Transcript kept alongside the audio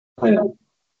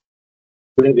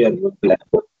Today we are going to learn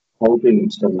how to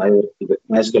install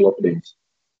MySQL Workbench.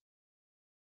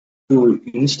 To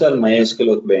install MySQL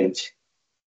Workbench,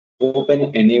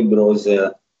 open any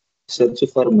browser, search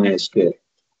for MySQL.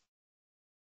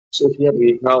 So here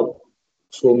we have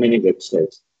so many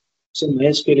websites. So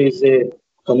MySQL is a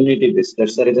community based.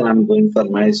 That's the reason I'm going for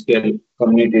MySQL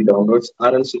community downloads,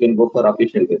 or else you can go for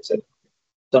official website.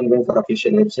 So I'm going for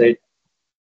official website.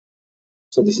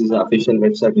 So this is the official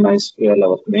website MySQL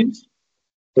Workbench.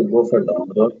 So go for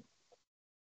download.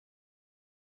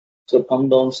 So come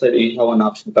downside, we have an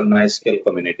option called MySQL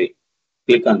community.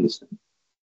 Click on this one.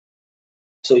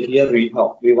 So here we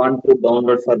want to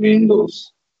download for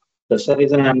Windows. That's the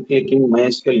reason I'm clicking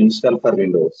MySQL install for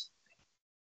Windows.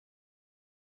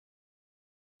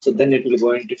 So then it will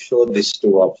going to show these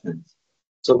two options.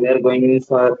 So we are going in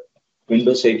for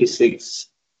Windows 86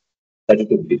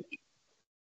 32-bit.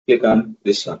 Click on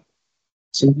this one.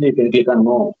 Simply you can click on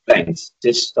no thanks.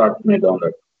 Just start my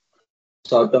download.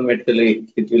 So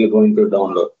automatically it will going to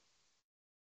download.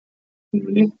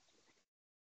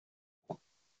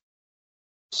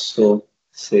 So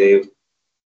save.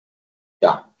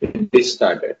 Yeah, it is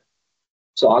started.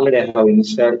 So already I have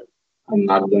installed. I'm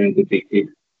not going to pick it.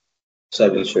 So I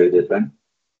will show you this one.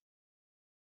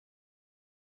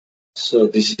 So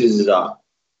this is the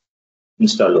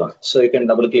installed one. So you can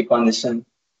double click on this one.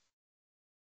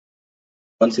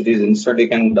 Once it is installed, you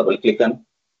can double click on.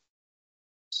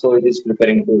 So it is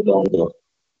preparing to download.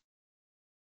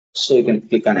 So you can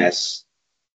click on S.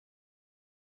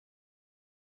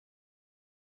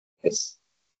 Yes.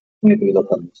 Maybe the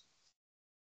permission.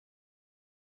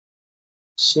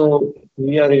 So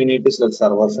here you need to select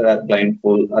server side or client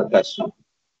pool or custom.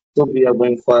 So we are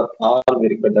going for all we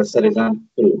require. That's the reason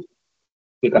to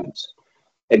click on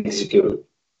execute.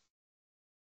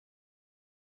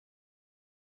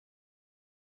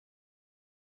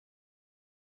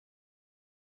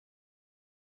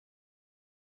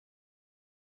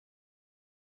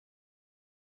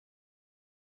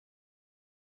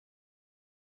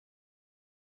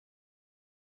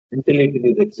 Until it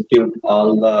is execute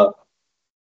all the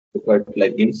required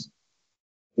plugins,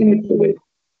 we need to wait.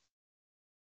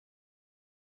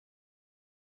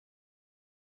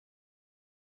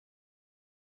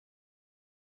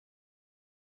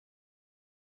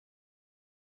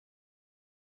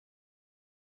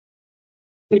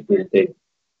 It will take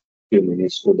few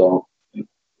minutes to down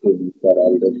for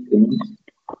all the things.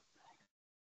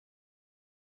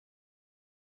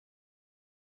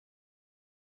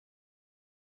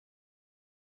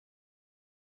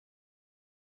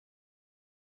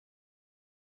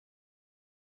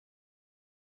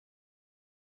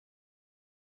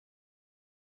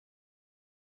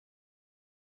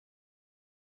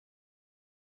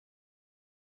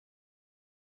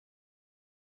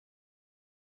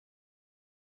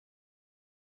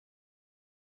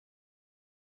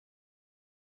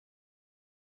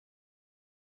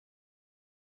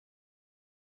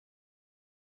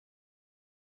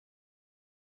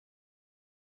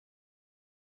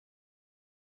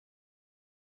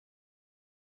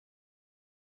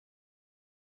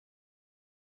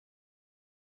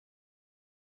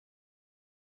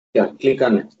 Yeah, click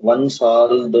on it. Once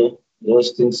all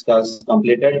those things are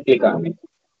completed, click on it.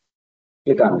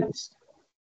 Click on next.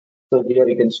 So here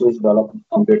you can choose develop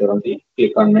computer only.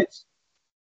 Click on next.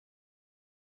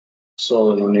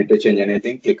 So no need to change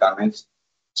anything. Click on next.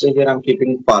 So here I'm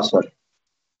keeping password.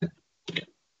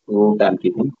 Root I'm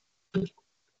keeping.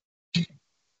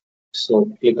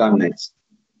 So click on next.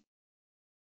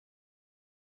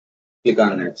 Click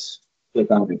on next. Click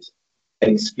on next.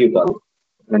 Execute all.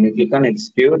 When you click on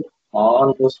execute,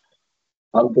 all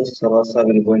those servers are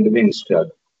going to be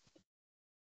installed.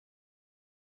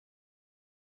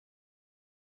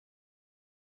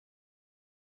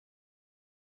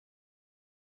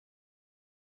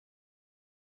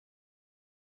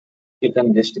 You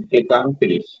can just click on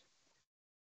finish.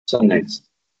 So next.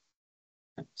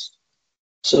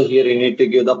 So here you need to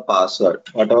give the password.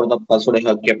 Whatever the password I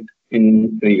have kept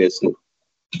in previously.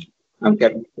 I'm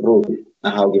kept root. I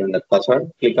have given the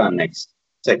password. Click on next.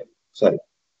 Check. Sorry.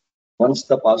 Once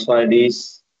the password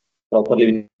is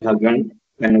properly given,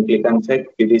 when you click on check,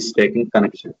 it is taking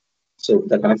connection. So if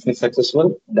the connection is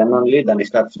successful, then only the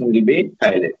next option will be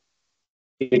highlighted.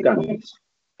 Click on next.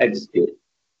 Execute.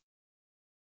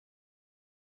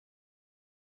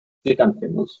 Click on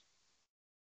finish.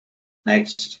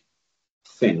 Next.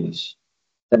 Finish.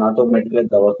 Then automatically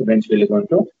the workbench will going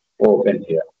to open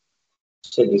here.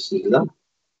 So this is the.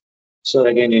 So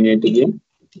again you need to give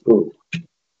root.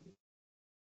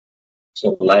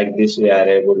 So like this we are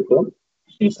able to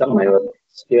install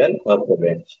MySQL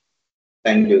Workbench.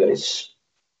 Thank you, guys.